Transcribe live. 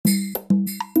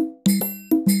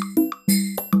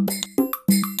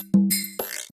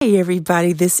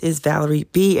everybody. This is Valerie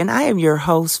B, and I am your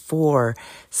host for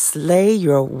Slay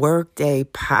Your Workday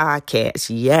podcast.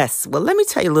 Yes. Well, let me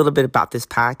tell you a little bit about this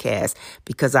podcast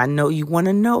because I know you want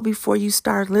to know before you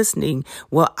start listening.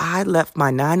 Well, I left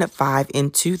my 9-to-5 in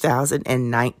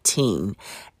 2019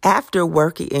 after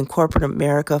working in corporate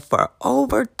America for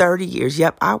over 30 years.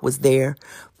 Yep, I was there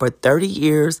for 30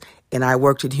 years. And I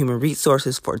worked in human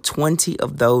resources for 20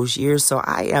 of those years. So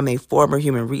I am a former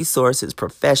human resources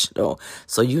professional.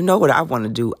 So you know what I want to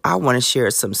do. I want to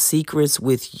share some secrets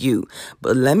with you.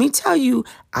 But let me tell you,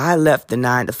 I left the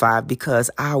 9-to-5 because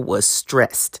I was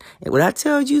stressed. And when I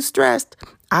tell you stressed,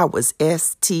 I was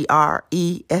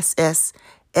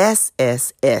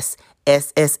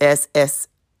STRESSSSSSSSS.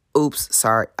 Oops,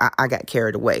 sorry, I got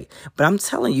carried away. But I'm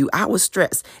telling you, I was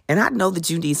stressed. And I know that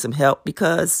you need some help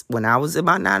because when I was in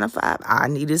my 9-to-5, I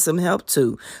needed some help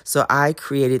too. So I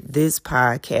created this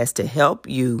podcast to help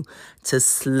you to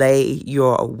slay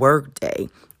your workday.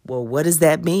 Well, what does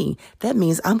that mean? That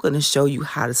means I'm going to show you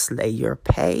how to slay your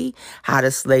pay, how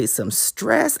to slay some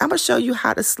stress. I'm going to show you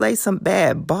how to slay some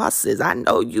bad bosses. I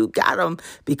know you got them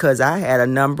because I had a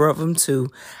number of them too.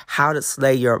 How to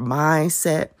slay your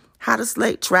mindset, how to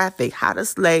slay traffic, how to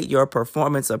slay your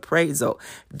performance appraisal.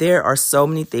 There are so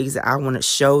many things that I want to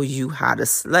show you how to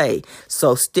slay.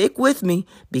 So stick with me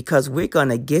because we're going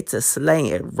to get to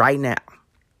slaying right now.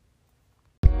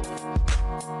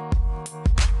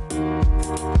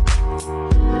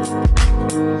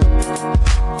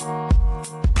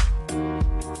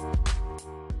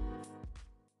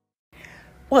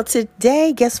 Well,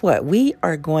 today, guess what? We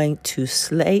are going to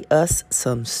slay us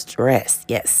some stress.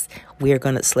 Yes, we are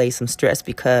going to slay some stress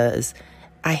because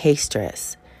I hate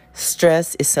stress.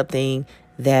 Stress is something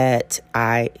that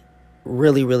I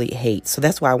really, really hate. So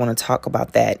that's why I want to talk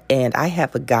about that. And I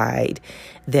have a guide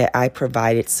that I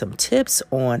provided some tips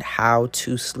on how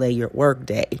to slay your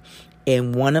workday.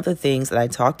 And one of the things that I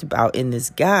talked about in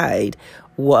this guide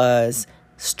was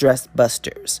stress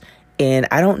busters. And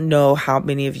I don't know how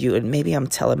many of you, and maybe I'm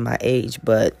telling my age,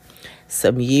 but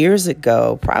some years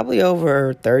ago, probably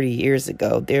over 30 years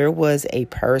ago, there was a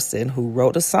person who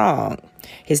wrote a song.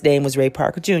 His name was Ray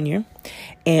Parker Jr.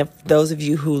 And for those of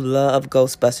you who love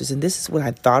Ghostbusters, and this is when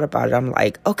I thought about it, I'm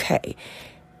like, okay,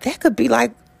 that could be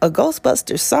like a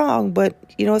Ghostbusters song, but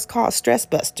it's called Stress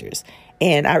Busters.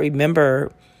 And I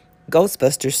remember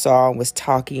Ghostbusters song was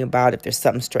talking about if there's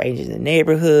something strange in the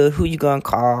neighborhood, who you gonna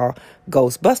call?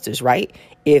 Ghostbusters, right?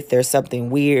 If there's something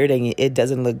weird and it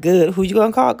doesn't look good, who you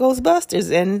gonna call?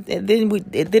 Ghostbusters? And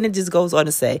then it just goes on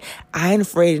to say, I ain't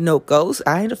afraid of no ghosts.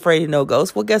 I ain't afraid of no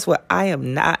ghosts. Well, guess what? I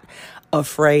am not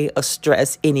afraid of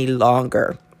stress any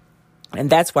longer. And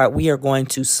that's why we are going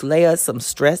to slay us some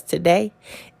stress today.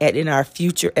 And in our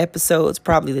future episodes,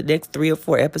 probably the next 3 or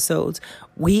 4 episodes,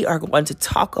 we are going to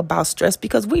talk about stress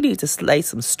because we need to slay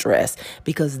some stress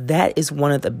because that is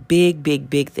one of the big, big,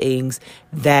 big things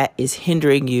that is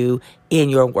hindering you in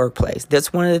your workplace.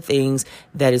 That's one of the things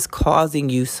that is causing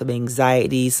you some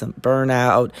anxiety, some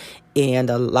burnout, and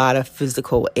a lot of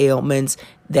physical ailments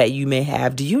that you may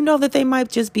have. Do you know that they might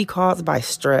just be caused by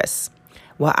stress?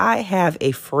 Well, I have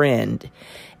a friend,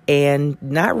 and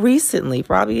not recently,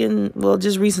 probably in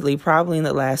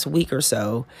the last week or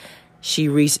so, she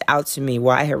reached out to me.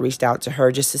 Well, I had reached out to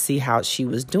her just to see how she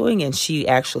was doing, and she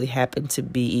actually happened to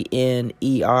be in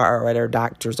ER or at her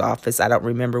doctor's office. I don't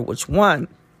remember which one,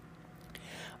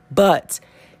 but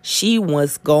she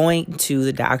was going to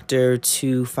the doctor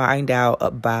to find out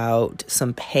about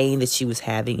some pain that she was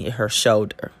having in her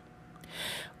shoulder.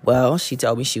 Well, she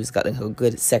told me she was getting a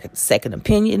good second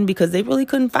opinion because they really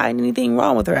couldn't find anything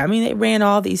wrong with her. I mean, they ran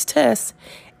all these tests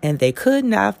and they could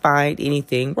not find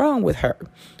anything wrong with her.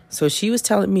 So she was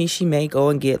telling me she may go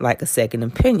and get like a second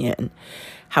opinion.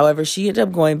 However, she ended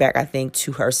up going back, I think,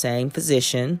 to her same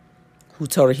physician who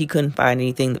told her he couldn't find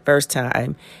anything the first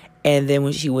time. And then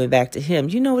when she went back to him,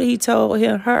 you know what he told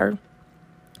her?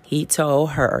 He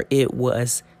told her it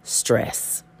was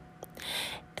stress.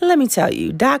 And let me tell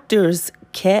you, doctors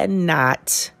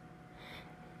cannot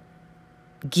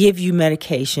give you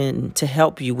medication to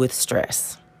help you with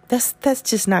stress. That's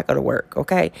just not going to work,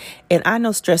 okay? And I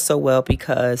know stress so well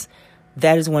because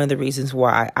that is one of the reasons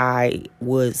why I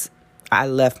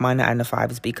left my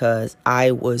 9-to-5 is because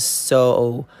I was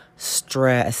so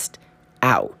stressed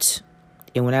out.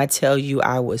 And when I tell you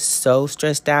I was so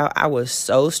stressed out, I was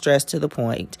so stressed to the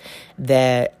point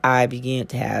that I began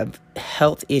to have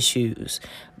health issues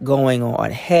going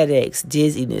on, headaches,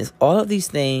 dizziness, all of these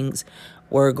things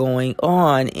were going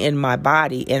on in my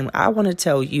body. And I want to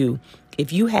tell you,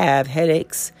 if you have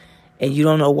headaches and you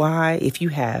don't know why, if you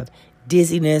have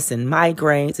dizziness and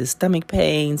migraines and stomach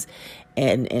pains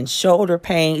and shoulder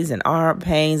pains and arm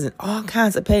pains and all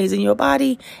kinds of pains in your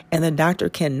body, and the doctor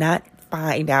cannot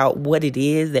find out what it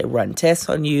is. They run tests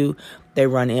on you. They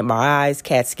run MRIs,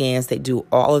 CAT scans. They do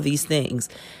all of these things.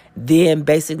 Then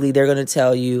basically they're going to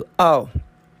tell you, oh,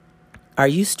 are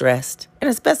you stressed? And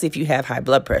especially if you have high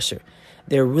blood pressure,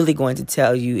 they're really going to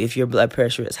tell you if your blood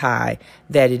pressure is high,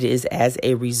 that it is as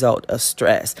a result of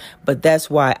stress. But that's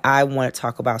why I want to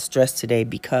talk about stress today,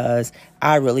 because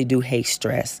I really do hate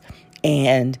stress.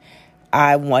 And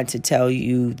I want to tell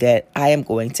you that I am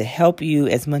going to help you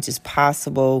as much as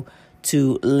possible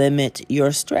to limit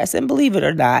your stress. And believe it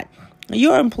or not,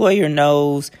 your employer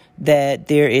knows that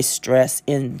there is stress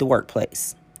in the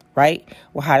workplace, right?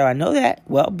 Well, how do I know that?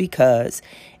 Well, because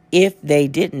if they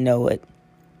didn't know it,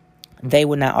 they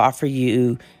would not offer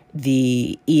you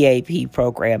the EAP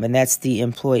program, and that's the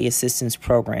Employee Assistance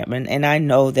Program. And I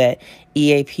know that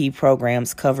EAP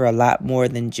programs cover a lot more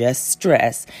than just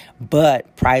stress,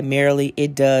 but primarily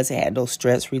it does handle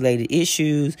stress-related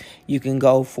issues. You can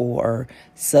go for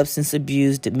substance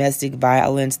abuse, domestic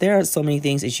violence. There are so many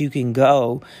things that you can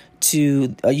go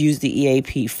to use the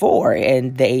EAP for,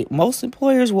 and most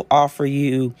employers will offer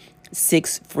you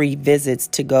 6 free visits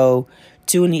to go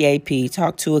to an EAP,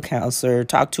 talk to a counselor,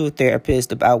 talk to a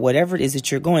therapist about whatever it is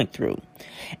that you're going through.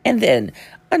 And then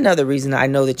another reason I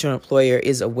know that your employer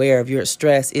is aware of your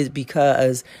stress is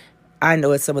because I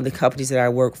know at some of the companies that I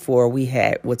work for, we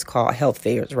had what's called health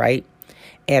fairs, right?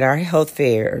 At our health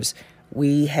fairs,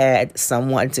 they hired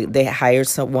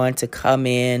someone to come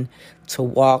in to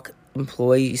walk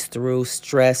employees through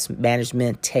stress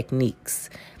management techniques.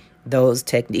 Those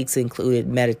techniques included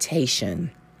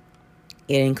meditation.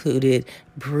 It included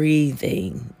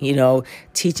breathing,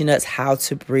 teaching us how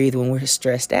to breathe when we're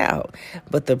stressed out.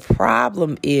 But the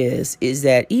problem is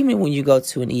that even when you go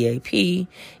to an EAP,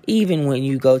 even when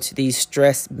you go to these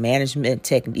stress management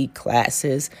technique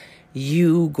classes,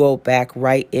 you go back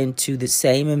right into the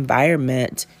same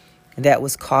environment that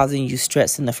was causing you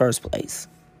stress in the first place.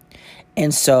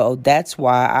 And so that's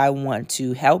why I want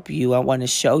to help you. I want to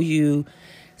show you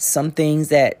some things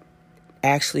that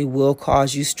actually will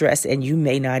cause you stress, and you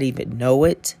may not even know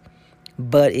it,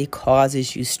 but it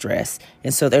causes you stress.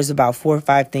 And so there's about 4 or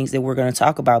 5 things that we're going to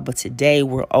talk about, but today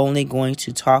we're only going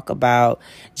to talk about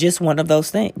just one of those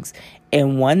things.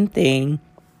 And one thing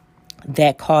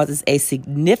that causes a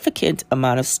significant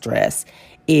amount of stress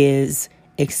is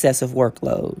excessive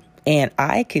workload. And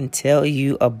I can tell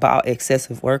you about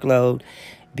excessive workload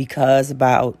because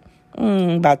about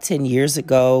 10 years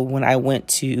ago, when I went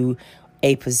to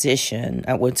a position,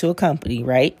 I went to a company,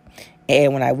 right?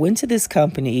 And when I went to this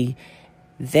company,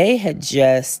 they had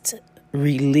just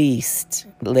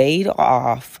laid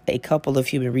off a couple of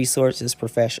human resources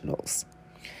professionals.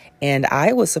 And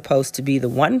I was supposed to be the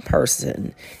one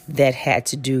person that had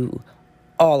to do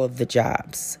all of the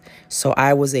jobs. So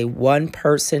I was a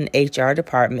one-person HR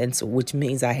department, which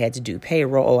means I had to do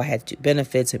payroll, I had to do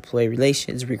benefits, employee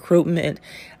relations, recruitment,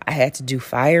 I had to do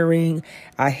firing,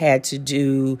 I had to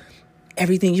do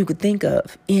everything you could think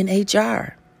of in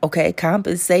HR. Okay,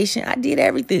 compensation, I did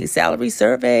everything, salary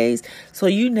surveys, so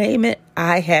you name it,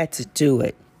 I had to do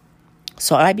it.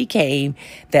 So I became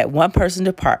that one-person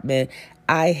department.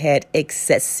 I had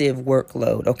excessive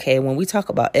workload, okay? When we talk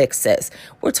about excess,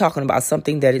 we're talking about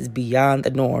something that is beyond the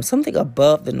norm, something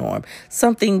above the norm,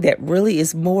 something that really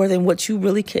is more than what you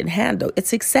really can handle.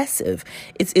 It's excessive.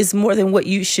 It's more than what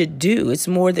you should do. It's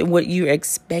more than what you're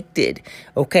expected,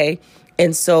 okay?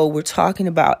 And so we're talking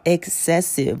about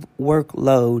excessive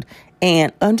workload.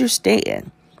 And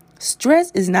understand,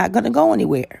 stress is not going to go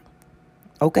anywhere.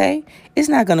 Okay? It's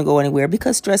not going to go anywhere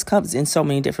because stress comes in so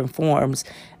many different forms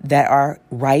that are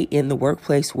right in the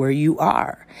workplace where you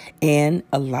are. And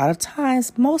a lot of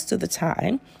times, most of the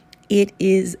time, it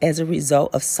is as a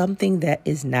result of something that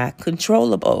is not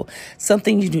controllable,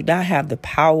 something you do not have the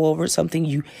power over, something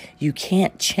you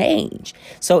can't change.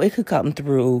 So it could come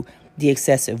through the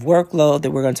excessive workload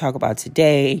that we're going to talk about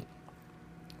today,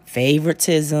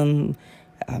 favoritism,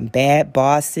 bad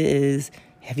bosses.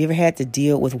 Have you ever had to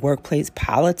deal with workplace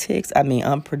politics? I mean,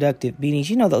 unproductive meetings.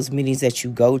 You know those meetings that you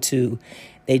go to,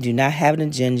 they do not have an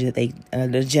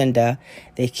agenda.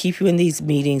 They keep you in these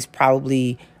meetings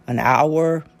probably an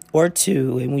hour or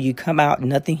 2, and when you come out,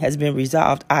 nothing has been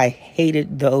resolved. I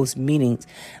hated those meetings.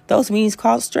 Those meetings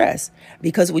cause stress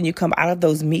because when you come out of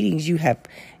those meetings,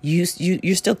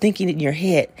 you're still thinking in your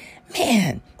head,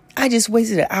 man, I just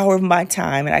wasted an hour of my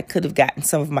time and I could have gotten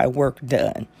some of my work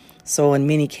done. So in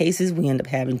many cases, we end up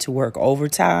having to work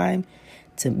overtime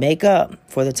to make up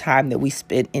for the time that we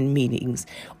spent in meetings.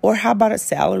 Or how about a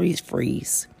salary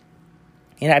freeze?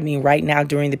 And I mean, right now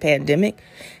during the pandemic,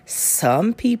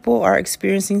 some people are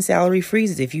experiencing salary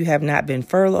freezes. If you have not been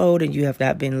furloughed and you have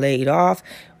not been laid off,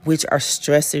 which are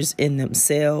stressors in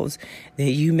themselves, then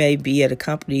you may be at a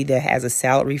company that has a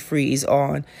salary freeze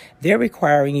on. They're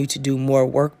requiring you to do more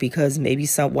work because maybe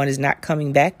someone is not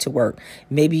coming back to work.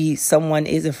 Maybe someone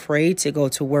is afraid to go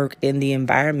to work in the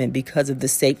environment because of the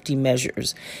safety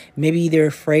measures. Maybe they're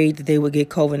afraid that they will get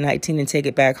COVID-19 and take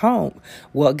it back home.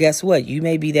 Well, guess what? You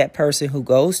may be that person who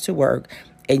goes to work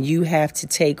and you have to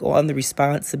take on the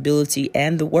responsibility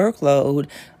and the workload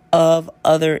of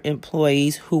other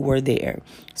employees who were there.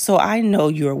 So I know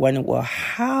you're wondering, well,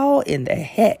 how in the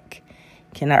heck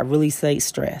can I really say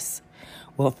stress?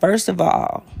 Well, first of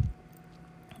all,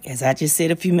 as I just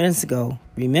said a few minutes ago,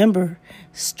 remember,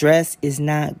 stress is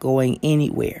not going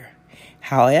anywhere.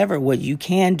 However, what you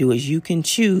can do is you can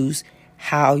choose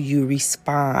how you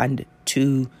respond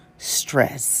to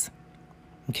stress.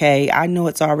 Okay, I know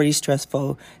it's already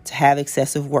stressful to have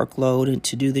excessive workload and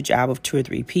to do the job of 2 or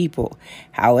 3 people.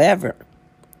 However,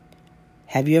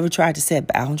 have you ever tried to set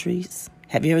boundaries?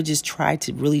 Have you ever just tried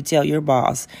to really tell your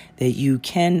boss that you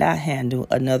cannot handle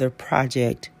another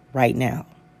project right now?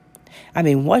 I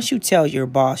mean, once you tell your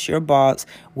boss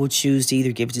will choose to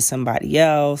either give it to somebody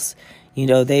else.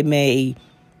 They may,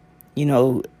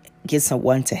 get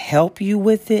someone to help you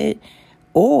with it,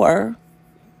 or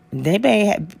they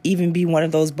may even be one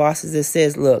of those bosses that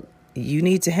says, look, you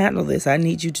need to handle this. I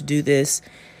need you to do this.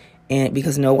 And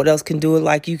because no one else can do it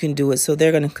like you can do it. So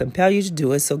they're going to compel you to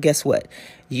do it. So guess what?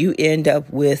 You end up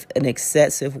with an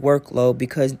excessive workload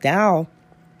because now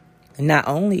not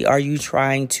only are you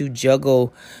trying to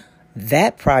juggle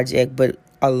that project, but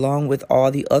along with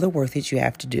all the other work that you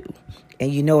have to do.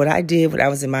 And you know what I did when I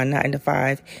was in my 9 to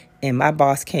 5 and my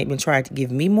boss came and tried to give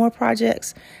me more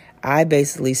projects? I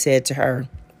basically said to her,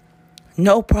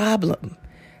 no problem.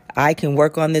 I can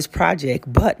work on this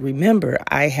project, but remember,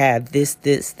 I have this,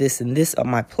 and this on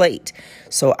my plate.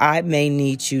 So I may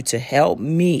need you to help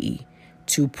me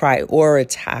to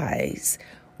prioritize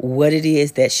what it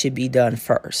is that should be done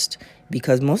first.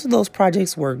 Because most of those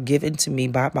projects were given to me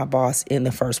by my boss in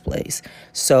the first place.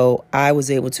 So I was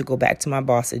able to go back to my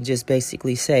boss and just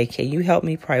basically say, can you help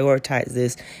me prioritize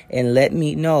this and let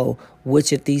me know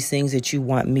which of these things that you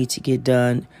want me to get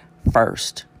done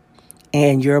first?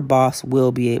 And your boss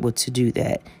will be able to do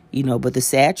that, but the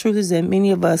sad truth is that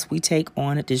many of us, we take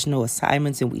on additional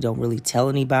assignments and we don't really tell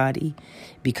anybody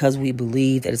because we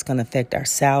believe that it's going to affect our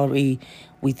salary.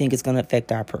 We think it's going to affect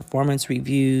our performance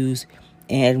reviews,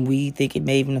 and we think it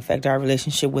may even affect our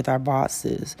relationship with our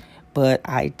bosses. But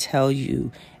I tell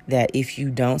you that if you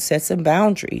don't set some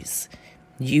boundaries,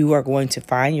 you are going to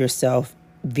find yourself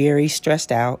very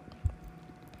stressed out,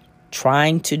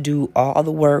 trying to do all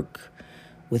the work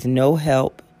with no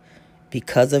help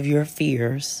because of your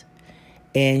fears,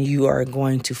 and you are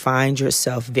going to find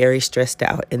yourself very stressed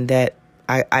out. And that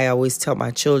I always tell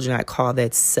my children, I call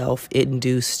that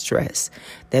self-induced stress.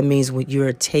 That means when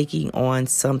you're taking on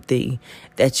something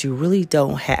that you really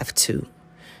don't have to.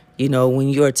 When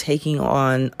you're taking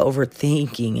on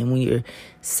overthinking and when you're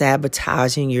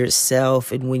sabotaging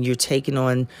yourself and when you're taking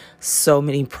on so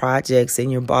many projects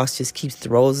and your boss just keeps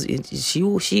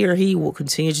she or he will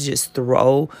continue to just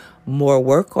throw more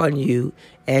work on you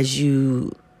as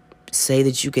you say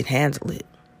that you can handle it.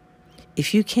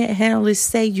 If you can't handle it,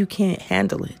 say you can't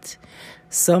handle it.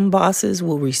 Some bosses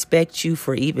will respect you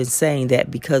for even saying that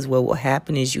because what will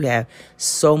happen is you have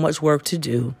so much work to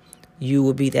do. You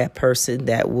will be that person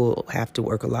that will have to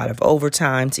work a lot of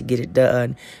overtime to get it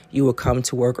done. You will come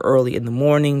to work early in the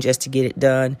morning just to get it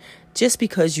done, just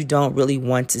because you don't really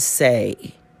want to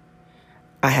say,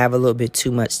 I have a little bit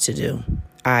too much to do.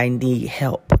 I need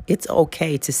help. It's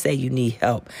okay to say you need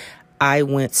help. I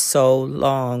went so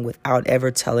long without ever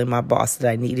telling my boss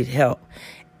that I needed help.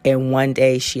 And one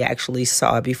day she actually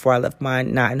saw it before I left my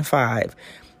 9 to 5.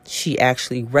 She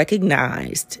actually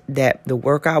recognized that the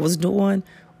work I was doing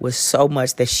was so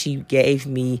much that she gave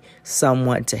me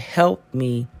someone to help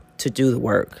me to do the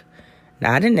work.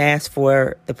 Now, I didn't ask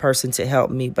for the person to help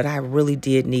me, but I really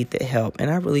did need the help. And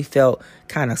I really felt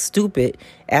kind of stupid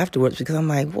afterwards because I'm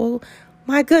like, well,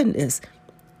 my goodness,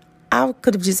 I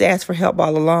could have just asked for help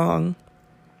all along.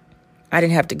 I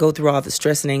didn't have to go through all the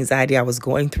stress and anxiety I was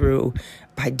going through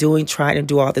by trying to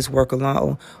do all this work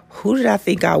alone. Who did I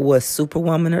think I was,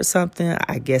 Superwoman or something?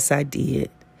 I guess I did.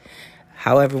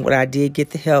 However, when I did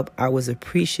get the help, I was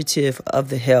appreciative of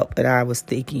the help. And I was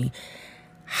thinking,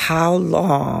 how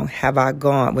long have I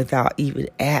gone without even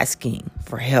asking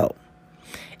for help?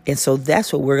 And so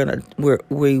that's what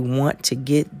we want to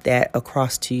get that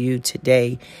across to you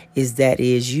today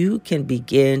is you can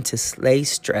begin to slay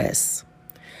stress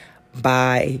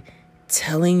by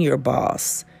telling your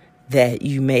boss that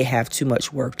you may have too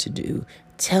much work to do,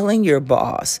 telling your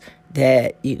boss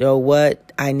that, you know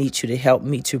what, I need you to help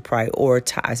me to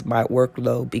prioritize my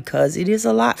workload because it is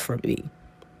a lot for me.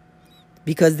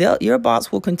 Because your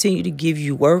boss will continue to give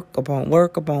you work upon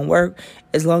work upon work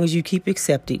as long as you keep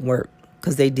accepting work,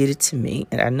 because they did it to me,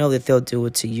 and I know that they'll do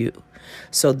it to you.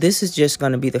 So this is just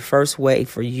going to be the first way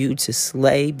for you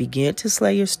to begin to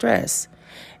slay your stress.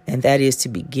 And that is to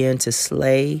begin to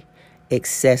slay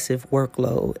excessive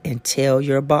workload and tell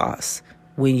your boss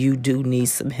when you do need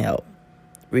some help.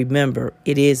 Remember,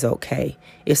 it is okay.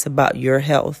 It's about your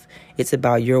health. It's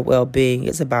about your well-being.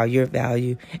 It's about your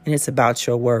value. And it's about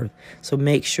your worth. So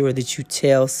make sure that you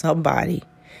tell somebody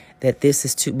that this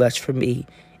is too much for me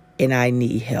and I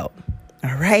need help.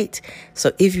 All right.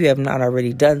 So if you have not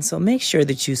already done so, make sure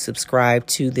that you subscribe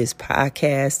to this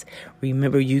podcast.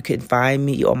 Remember, you can find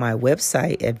me on my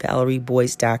website at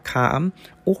ValerieBoyce.com,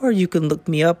 or you can look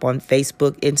me up on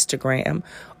Facebook, Instagram,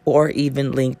 or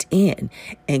even LinkedIn.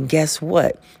 And guess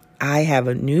what? I have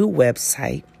a new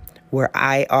website where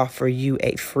I offer you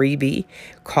a freebie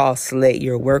called Slay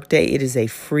Your Workday. It is a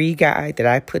free guide that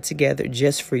I put together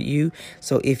just for you.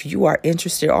 So if you are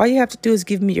interested, all you have to do is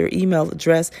give me your email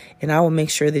address and I will make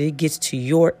sure that it gets to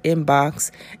your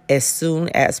inbox as soon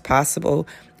as possible.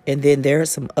 And then there are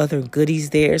some other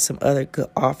goodies there, some other good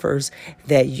offers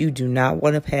that you do not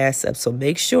want to pass up. So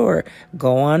make sure,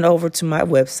 go on over to my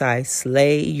website,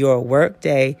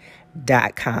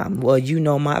 slayyourworkday.com. Well, you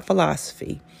know my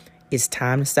philosophy. It's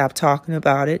time to stop talking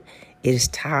about it. It is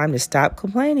time to stop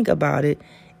complaining about it.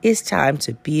 It's time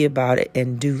to be about it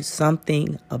and do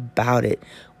something about it.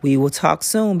 We will talk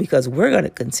soon because we're going to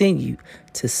continue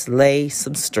to slay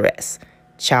some stress.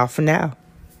 Ciao for now.